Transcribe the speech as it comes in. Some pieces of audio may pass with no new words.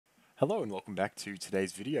Hello and welcome back to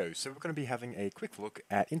today's video. So we're going to be having a quick look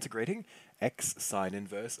at integrating x sine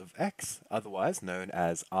inverse of x, otherwise known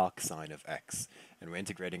as arcsin of x, and we're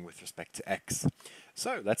integrating with respect to x.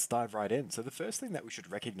 So let's dive right in. So the first thing that we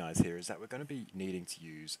should recognize here is that we're going to be needing to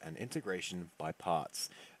use an integration by parts.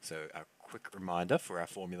 So a quick reminder for our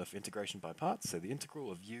formula for integration by parts. So the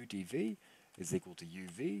integral of u dv is equal to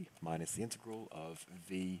uv minus the integral of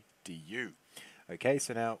v du. Okay,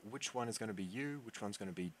 so now which one is going to be u, which one's going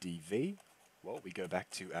to be dv? Well, we go back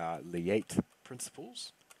to our Lie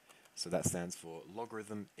principles. So that stands for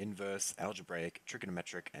logarithm, inverse, algebraic,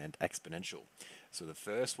 trigonometric, and exponential. So the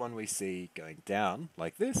first one we see going down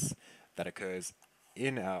like this, that occurs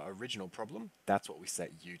in our original problem, that's what we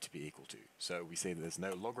set u to be equal to. So we see that there's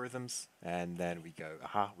no logarithms, and then we go,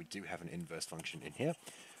 aha, we do have an inverse function in here.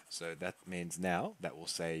 So that means now that we'll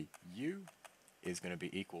say u is going to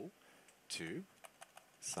be equal to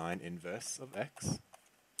sine inverse of x,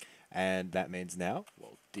 and that means now,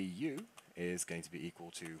 well, du is going to be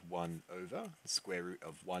equal to 1 over the square root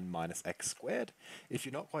of 1 minus x squared. If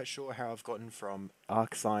you're not quite sure how I've gotten from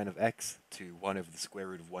arcsine of x to 1 over the square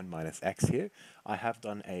root of 1 minus x here, I have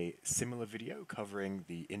done a similar video covering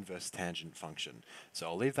the inverse tangent function. So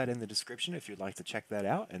I'll leave that in the description if you'd like to check that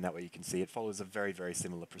out, and that way you can see it follows a very, very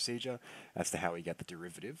similar procedure as to how we get the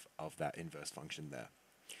derivative of that inverse function there.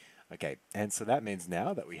 Okay, and so that means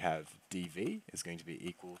now that we have dv is going to be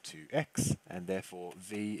equal to x, and therefore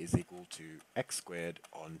v is equal to x squared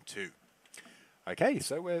on 2. Okay,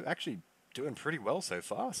 so we're actually doing pretty well so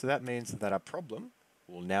far, so that means that our problem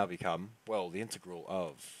will now become, well, the integral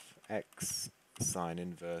of x sine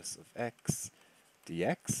inverse of x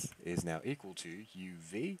dx is now equal to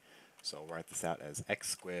uv, so I'll write this out as x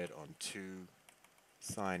squared on 2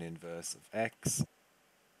 sine inverse of x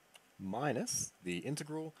minus the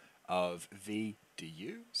integral of v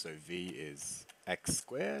du, so v is x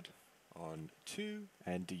squared on 2,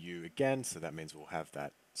 and du again, so that means we'll have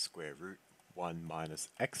that square root 1 minus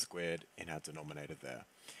x squared in our denominator there.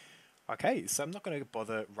 Okay, so I'm not going to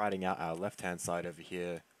bother writing out our left-hand side over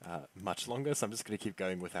here much longer, so I'm just going to keep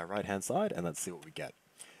going with our right-hand side, and let's see what we get.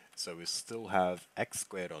 So we still have x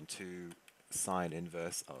squared on 2 sine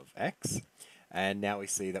inverse of x, and now we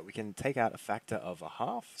see that we can take out a factor of a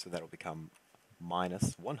half, so that'll become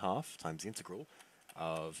minus 1/2 times the integral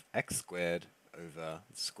of x squared over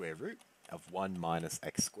the square root of 1 minus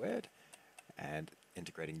x squared, and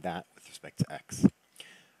integrating that with respect to x.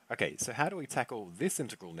 Okay, so how do we tackle this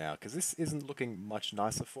integral now? Because this isn't looking much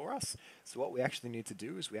nicer for us. So what we actually need to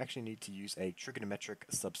do is we actually need to use a trigonometric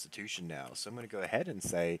substitution now. So I'm going to go ahead and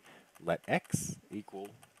say let x equal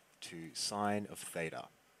to sine of theta.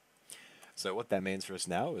 So what that means for us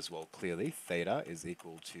now is, well, clearly theta is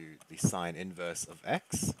equal to the sine inverse of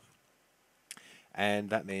x, and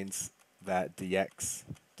that means that dx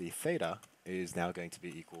d theta is now going to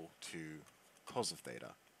be equal to cos of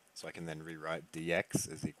theta. So I can then rewrite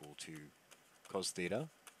dx is equal to cos theta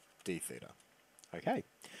d theta. Okay,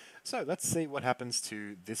 so let's see what happens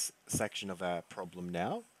to this section of our problem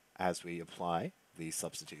now as we apply these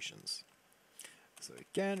substitutions. So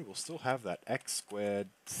again, we'll still have that x squared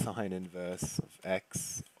sine inverse of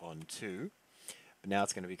x on 2, but now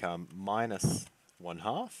it's going to become minus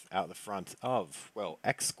 1/2 out the front of, well,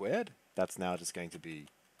 x squared, that's now just going to be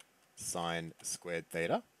sine squared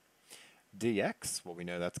theta. dx, well, we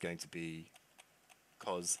know that's going to be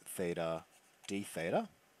cos theta d theta,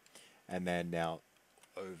 and then now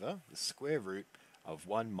over the square root of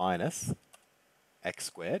 1 minus x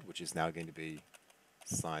squared, which is now going to be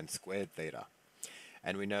sine squared theta.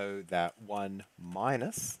 And we know that 1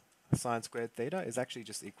 minus sine squared theta is actually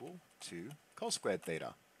just equal to cos squared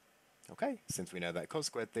theta. Okay, since we know that cos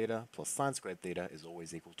squared theta plus sine squared theta is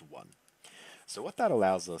always equal to 1. So what that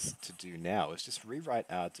allows us to do now is just rewrite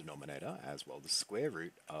our denominator as, well, the square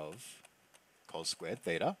root of cos squared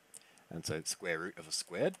theta. And so square root of a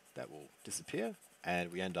squared, that will disappear,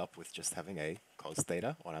 and we end up with just having a cos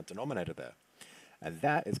theta on our denominator there. And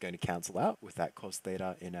that is going to cancel out with that cos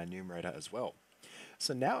theta in our numerator as well.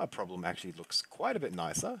 So now our problem actually looks quite a bit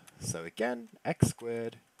nicer. So again, x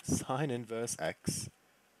squared sine inverse x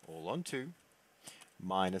all on 2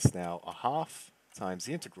 minus now 1/2 times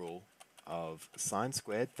the integral of sine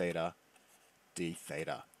squared theta d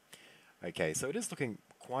theta. Okay, so it is looking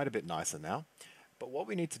quite a bit nicer now. But what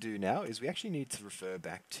we need to do now is we actually need to refer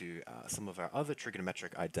back to some of our other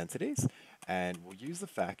trigonometric identities, and we'll use the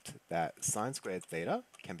fact that sine squared theta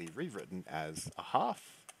can be rewritten as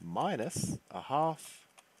 1/2 minus 1/2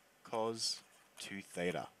 cos 2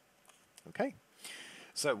 theta. Okay,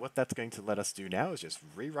 so what that's going to let us do now is just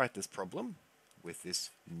rewrite this problem with this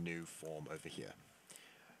new form over here.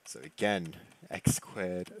 So again, x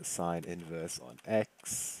squared sine inverse on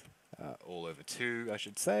x, all over 2, I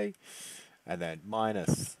should say, and then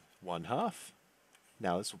minus 1/2.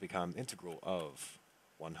 Now this will become integral of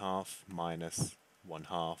 1/2 minus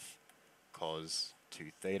 1/2 cos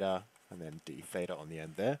 2 theta, and then d theta on the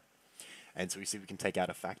end there. And so we see we can take out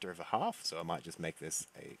a factor of 1/2, so I might just make this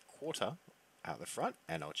a quarter out the front,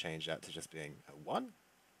 and I'll change that to just being a 1.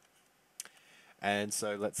 And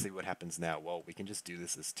so let's see what happens now. Well, we can just do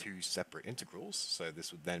this as two separate integrals, so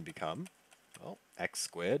this would then become, well, x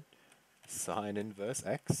squared sine inverse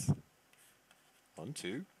x on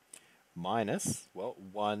 2 minus, well,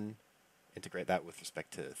 1, integrate that with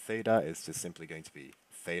respect to theta is just simply going to be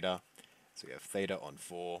theta. So we have theta on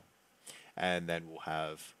 4, and then we'll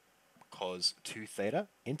have cos 2 theta.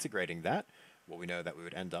 Integrating that, well, we know that we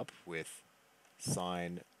would end up with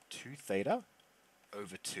sine 2 theta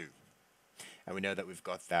over 2. And we know that we've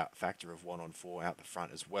got that factor of 1 on 4 out the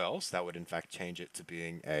front as well, so that would in fact change it to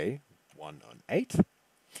being a 1 on 8.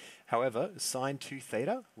 However, sine 2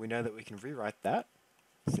 theta, we know that we can rewrite that,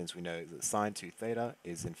 since we know that sine 2 theta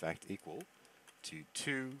is in fact equal to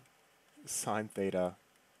 2 sine theta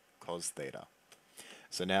cos theta.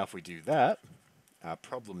 So now if we do that, our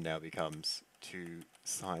problem now becomes 2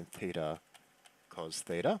 sine theta cos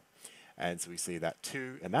theta. And so we see that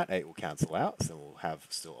 2 and that 8 will cancel out, so we'll have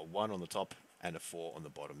still a 1 on the top and a 4 on the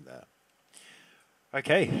bottom there.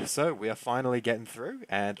 Okay, so we are finally getting through,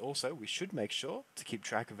 and also we should make sure to keep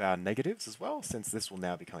track of our negatives as well, since this will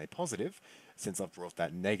now become a positive, since I've brought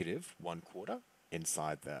that negative 1/4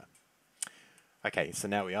 inside there. Okay, so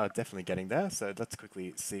now we are definitely getting there, so let's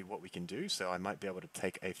quickly see what we can do. So I might be able to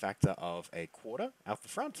take a factor of a quarter out the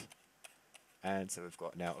front, and so we've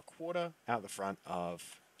got now a quarter out the front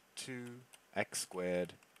of 2x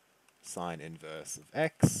squared sine inverse of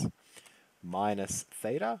x minus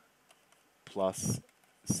theta plus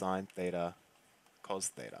sine theta cos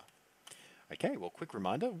theta. Okay, well, quick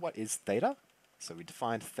reminder, what is theta? So we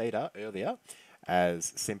defined theta earlier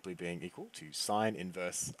as simply being equal to sine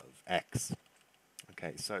inverse of x.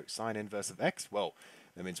 Okay, so sine inverse of x, well,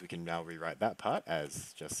 that means we can now rewrite that part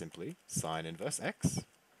as just simply sine inverse x.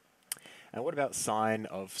 And what about sine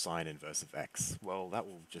of sine inverse of x? Well, that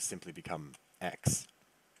will just simply become x.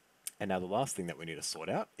 And now the last thing that we need to sort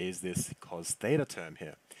out is this cos theta term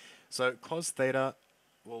here. So cos theta,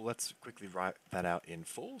 well, let's quickly write that out in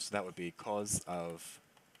full. So that would be cos of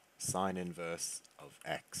sine inverse of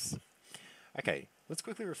x. Okay, let's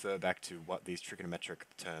quickly refer back to what these trigonometric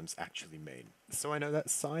terms actually mean. So I know that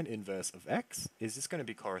sine inverse of x is just going to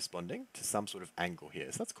be corresponding to some sort of angle here.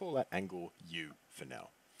 So let's call that angle u for now.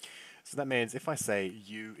 So that means if I say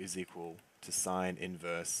u is equal to sine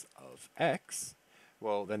inverse of x,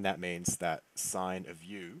 well, then that means that sine of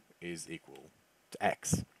u is equal to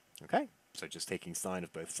x. Okay? So just taking sine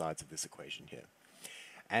of both sides of this equation here.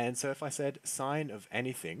 And so if I said sine of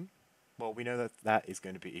anything, well, we know that that is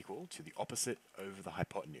going to be equal to the opposite over the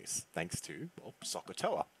hypotenuse, thanks to, well,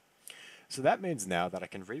 SOHCAHTOA. So that means now that I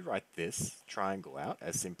can rewrite this triangle out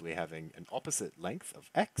as simply having an opposite length of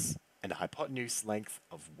x and a hypotenuse length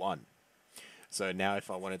of 1. So now if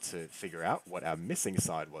I wanted to figure out what our missing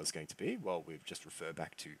side was going to be, well, we'd just refer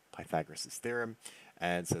back to Pythagoras' theorem,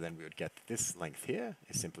 and so then we would get this length here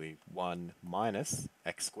is simply 1 minus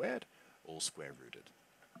x squared, all square rooted.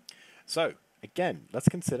 So again, let's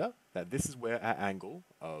consider that this is where our angle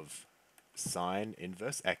of sine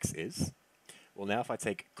inverse x is. Well, now if I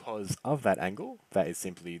take cos of that angle, that is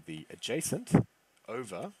simply the adjacent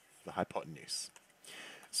over the hypotenuse.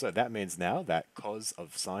 So that means now that cos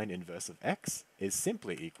of sine inverse of x is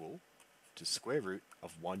simply equal to square root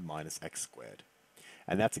of 1 minus x squared.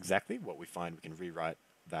 And that's exactly what we find we can rewrite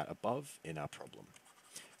that above in our problem.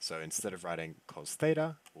 So instead of writing cos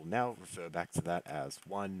theta, we'll now refer back to that as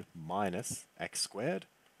 1 minus x squared,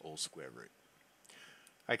 all square root.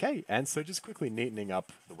 Okay, and so just quickly neatening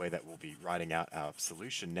up the way that we'll be writing out our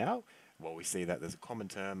solution now, well, we see that there's a common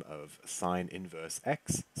term of sine inverse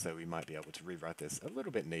x, so we might be able to rewrite this a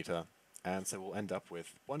little bit neater, and so we'll end up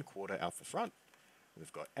with 1/4 out the front.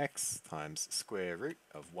 We've got x times square root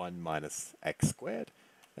of 1 minus x squared,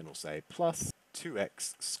 then we'll say plus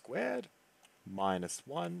 2x squared minus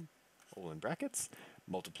 1, all in brackets,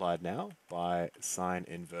 multiplied now by sine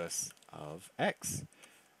inverse of x.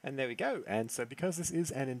 And there we go. And so because this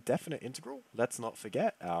is an indefinite integral, let's not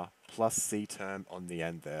forget our plus c term on the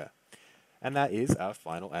end there. And that is our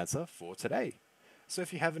final answer for today. So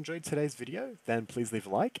if you have enjoyed today's video, then please leave a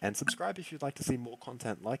like and subscribe if you'd like to see more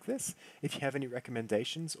content like this. If you have any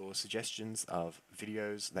recommendations or suggestions of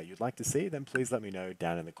videos that you'd like to see, then please let me know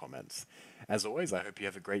down in the comments. As always, I hope you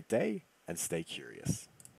have a great day and stay curious.